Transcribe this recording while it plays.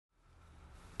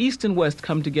East and West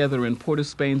come together in Port of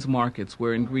Spain's markets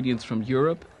where ingredients from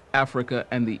Europe, Africa,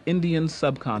 and the Indian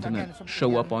subcontinent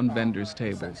show up on vendors'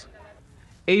 tables.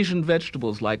 Asian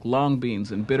vegetables like long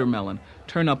beans and bitter melon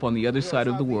turn up on the other side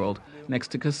of the world next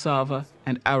to cassava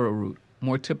and arrowroot,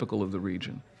 more typical of the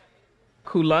region.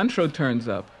 Culantro turns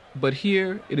up, but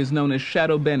here it is known as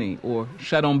chardonnay or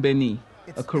chardon béni,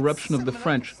 a corruption of the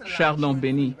French chardon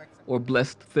béni or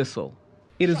blessed thistle.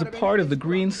 It is a part of the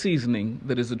green seasoning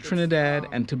that is a Trinidad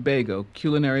and Tobago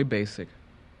culinary basic.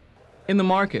 In the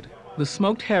market, the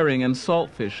smoked herring and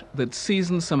saltfish that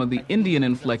season some of the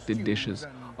Indian-inflected dishes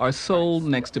are sold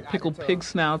next to pickled pig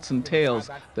snouts and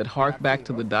tails that hark back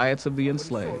to the diets of the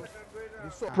enslaved.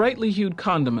 Brightly hued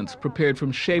condiments prepared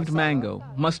from shaved mango,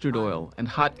 mustard oil, and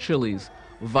hot chilies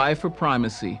vie for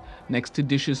primacy next to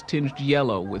dishes tinged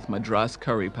yellow with Madras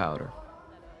curry powder.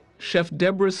 Chef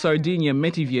Deborah Sardinia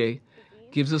Metivier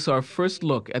gives us our first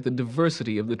look at the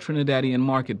diversity of the Trinidadian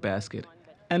market basket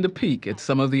and a peek at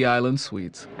some of the island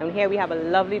sweets. And here we have a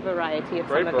lovely variety of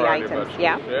some of the items.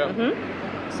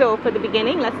 So for the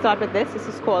beginning, let's start with this. This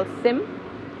is called sim,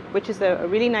 which is a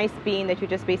really nice bean that you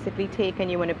just basically take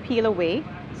and you want to peel away.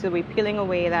 So we're peeling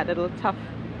away that little tough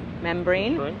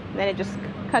membrane. Right. Then it just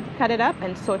cut it up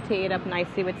and saute it up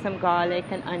nicely with some garlic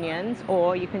and onions,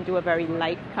 or you can do a very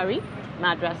light curry,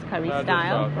 Madras curry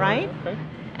style, right? Okay.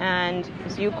 And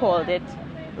as you called it,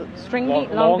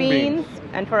 long beans,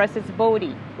 and for us it's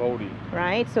bodi.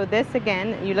 Right? So this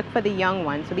again, you look for the young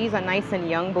one. So these are nice and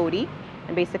young bodi,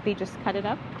 and basically just cut it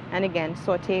up and again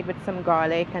saute it with some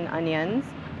garlic and onions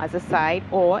as a side,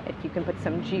 or if you can put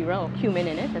some jeera or cumin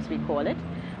in it, as we call it,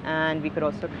 and we could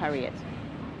also curry it.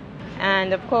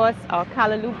 And of course our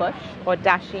callaloo bush or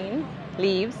dasheen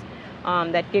leaves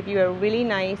that give you a really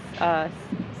nice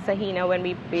sahina when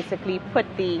we basically put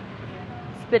the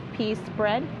split pea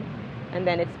spread, and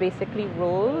then it's basically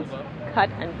rolled, cut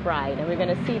and fried, and we're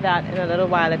going to see that in a little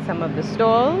while at some of the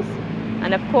stalls.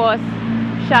 And of course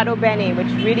shadow beni,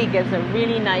 which really gives a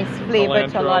really nice flavor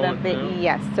to a lot of the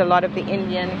to a lot of the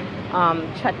Indian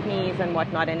chutneys and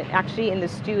whatnot, and actually in the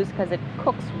stews, because it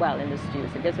cooks well in the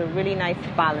stews, it gives a really nice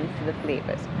balance to the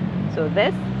flavors. So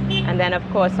this, and then of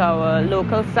course our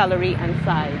local celery and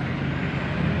side.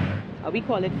 We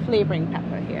call it flavoring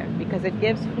pepper here because it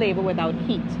gives flavor without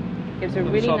heat. Gives a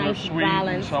really nice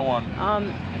balance. And so on.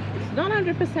 It's not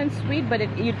 100% sweet, but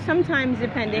you sometimes,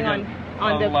 depending on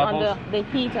the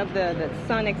heat of the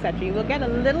sun, etc., you will get a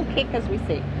little kick, as we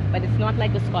say, but it's not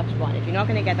like the Scotch bonnet. You're not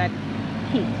going to get that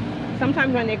heat.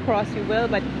 Sometimes when they cross, you will,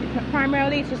 but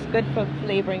primarily it's just good for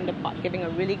flavoring the pot, giving a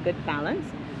really good balance.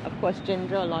 Of course,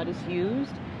 ginger a lot is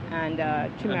used, and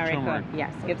turmeric,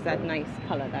 yes, gives that nice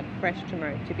color, that fresh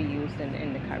turmeric to be used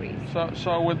in the curries.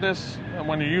 So with this,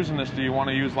 when you're using this, do you want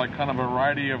to use like kind of a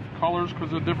variety of colors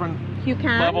because of different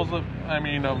levels of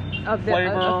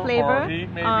flavor or heat?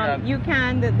 Maybe you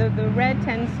can. The red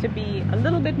tends to be a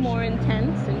little bit more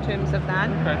intense in terms of that.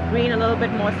 Okay. Green a little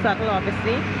bit more subtle,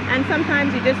 obviously. And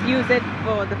sometimes you just use it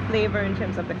for the flavor in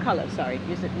terms of the color. Sorry,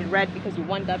 use it in red because you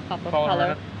want that pop of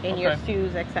color in your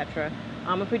stews, etc.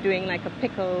 If we're doing like a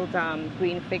pickled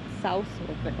green fig sauce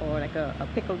or like a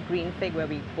pickled green fig where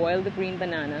we boil the green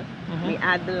banana, we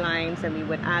add the limes, and we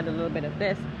would add a little bit of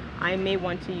this, I may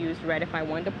want to use red if I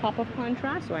want a pop of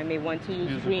contrast, or I may want to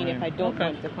use green if I don't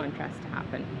want the contrast to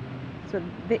happen. So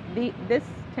this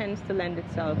tends to lend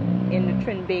itself in the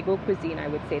Trinbago cuisine, I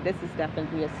would say. This is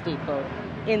definitely a staple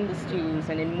in the stews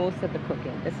and in most of the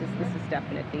cooking. This is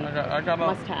definitely I gotta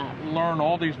must-have. Learn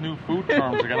all these new food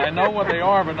terms again. I know what they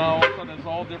are, but now all of a sudden it's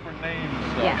all different names.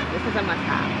 So. Yeah, this is a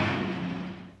must-have.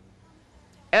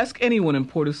 Ask anyone in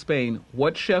Port of Spain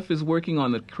what chef is working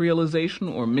on the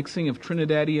creolization or mixing of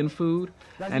Trinidadian food,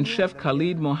 and Chef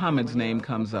Khalid Mohammed's name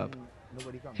comes up.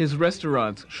 His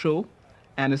restaurants, Chaud,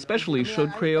 and especially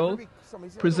Chaud Creole,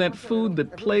 present food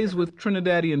that plays with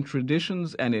Trinidadian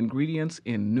traditions and ingredients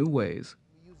in new ways.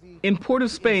 In Port of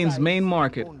Spain's main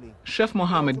market, Chef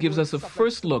Mohammed gives us a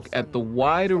first look at the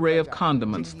wide array of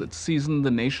condiments that season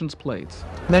the nation's plates.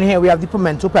 And then here we have the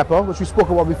pimento pepper, which we spoke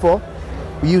about before.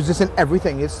 We use this in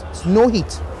everything. It's no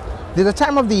heat. There's a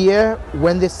time of the year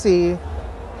when they say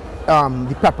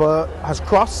the pepper has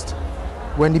crossed,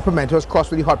 when the pimento has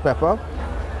crossed with the hot pepper,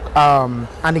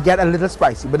 and they get a little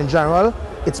spicy. But in general,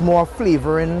 it's more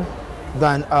flavoring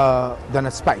than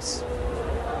a spice.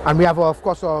 And we have, of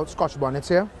course, our Scotch bonnets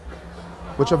here,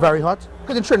 which are very hot.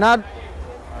 Because in Trinidad,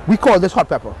 we call this hot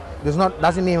pepper.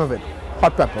 That's the name of it,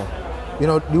 hot pepper. You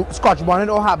know, the Scotch bonnet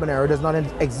or habanero does not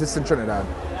exist in Trinidad.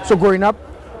 So growing up,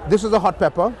 this is a hot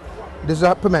pepper. This is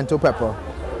a pimento pepper.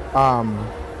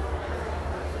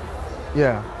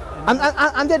 Yeah.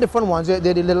 And they're different ones. They're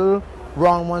the little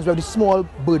round ones. We have the small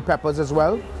bird peppers as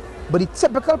well. But the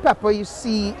typical pepper you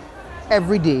see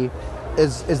every day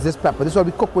is this pepper. This is what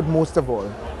we cook with most of all,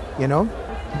 you know.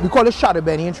 We call it shadow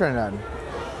benny in Trinidad.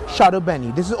 Shadow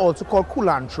benny. This is also called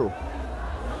culantro.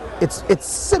 It's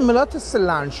similar to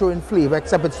cilantro in flavor,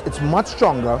 except it's much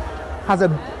stronger, has a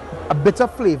bitter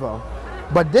flavor.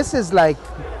 But this is like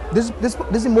this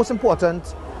is the most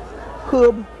important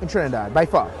herb in Trinidad by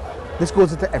far. This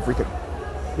goes into everything.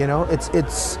 You know,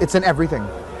 it's in everything,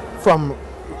 from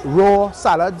raw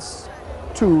salads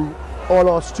to all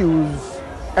our stews,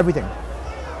 everything.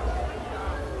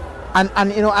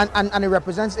 And you know, and it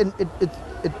represents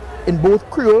in both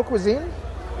Creole cuisine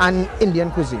and Indian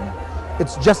cuisine.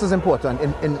 It's just as important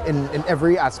in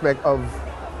every aspect of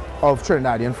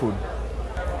Trinidadian food.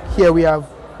 Here we have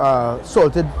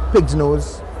salted pig's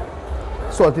nose,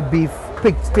 salted beef,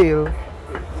 pig's tail,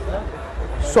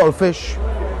 saltfish,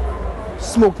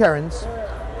 smoked herrings.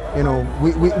 You know,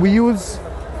 we use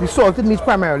the salted meats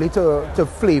primarily to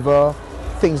flavor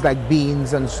things like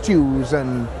beans and stews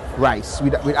and rice.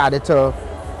 We add it to,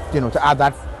 you know, to add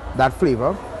that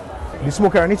flavor. The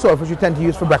smoked herring saltfish we tend to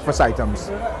use for breakfast items,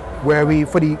 where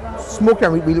for the smoked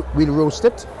herring we'll roast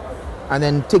it and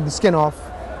then take the skin off,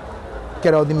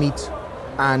 get out the meat,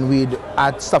 and we'd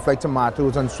add stuff like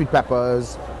tomatoes and sweet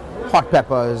peppers, hot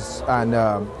peppers, and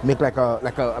make like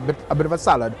a bit of a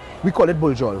salad. We call it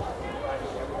buljol,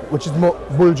 which is more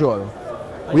buljol.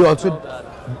 We also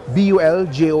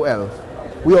buljol.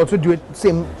 We also do it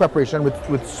same preparation with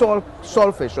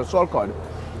saltfish or salt cod,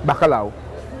 bacalao,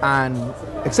 and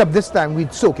except this time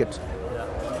we'd soak it.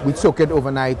 We'd soak it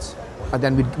overnight, and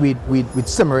then we'd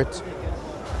simmer it,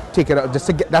 take it out just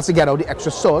to get out the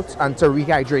extra salt and to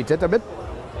rehydrate it a bit.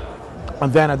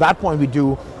 And then at that point we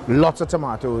do lots of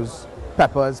tomatoes,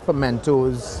 peppers,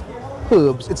 pimentos,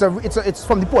 herbs. It's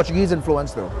from the Portuguese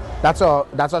influence though. That's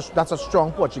a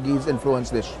strong Portuguese influence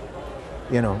dish,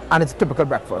 you know, and it's a typical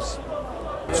breakfast.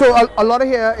 So a lot of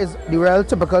here is the real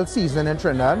typical seasoning in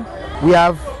Trinidad. We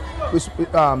have these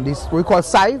we call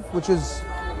saive, which is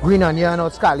green onion or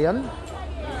scallion,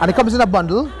 and it comes in a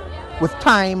bundle with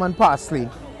thyme and parsley.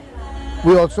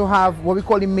 We also have what we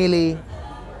call the Malay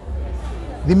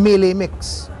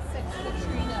mix.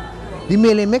 The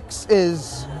Malay mix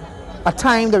is a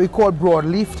thyme that we call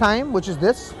broadleaf thyme, which is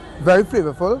this, very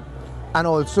flavorful, and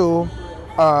also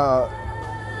a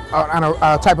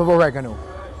type of oregano.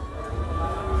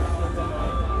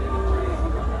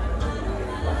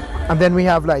 And then we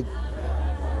have like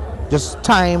just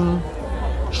thyme,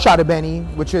 shadow benny,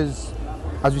 which is,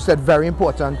 as we said, very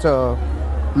important to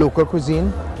local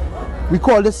cuisine. We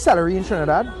call this celery in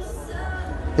Trinidad.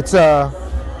 I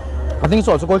think it's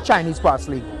also called Chinese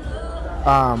parsley.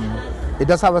 It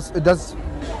does have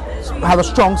a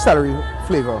strong celery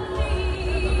flavor.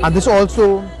 And this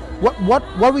also,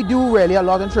 what we do really a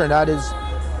lot in Trinidad is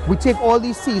we take all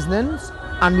these seasonings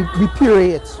and we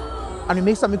puree it, and we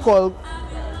make something called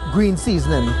green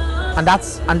seasoning, and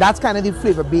that's kind of the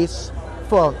flavor base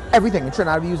for everything. In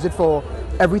Trinidad we use it for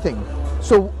everything.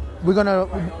 So we're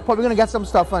probably gonna get some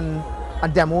stuff and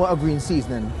demo a green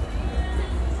seasoning.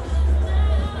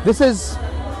 This is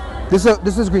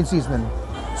green seasoning,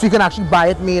 so you can actually buy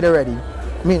it made already.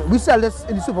 I mean, we sell this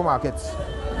in the supermarkets,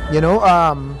 you know.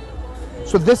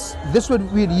 So this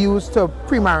we'd use to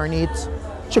pre-marinate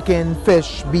chicken,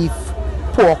 fish, beef,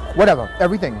 pork, whatever,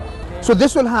 everything. So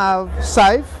this will have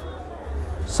saive,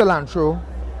 cilantro,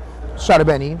 shadow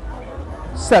benny,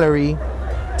 celery,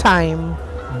 thyme,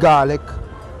 garlic,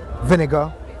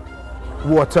 vinegar,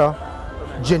 water,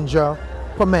 ginger,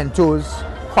 pimentos,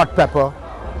 hot pepper.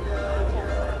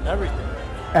 Everything.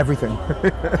 Everything.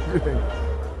 Everything.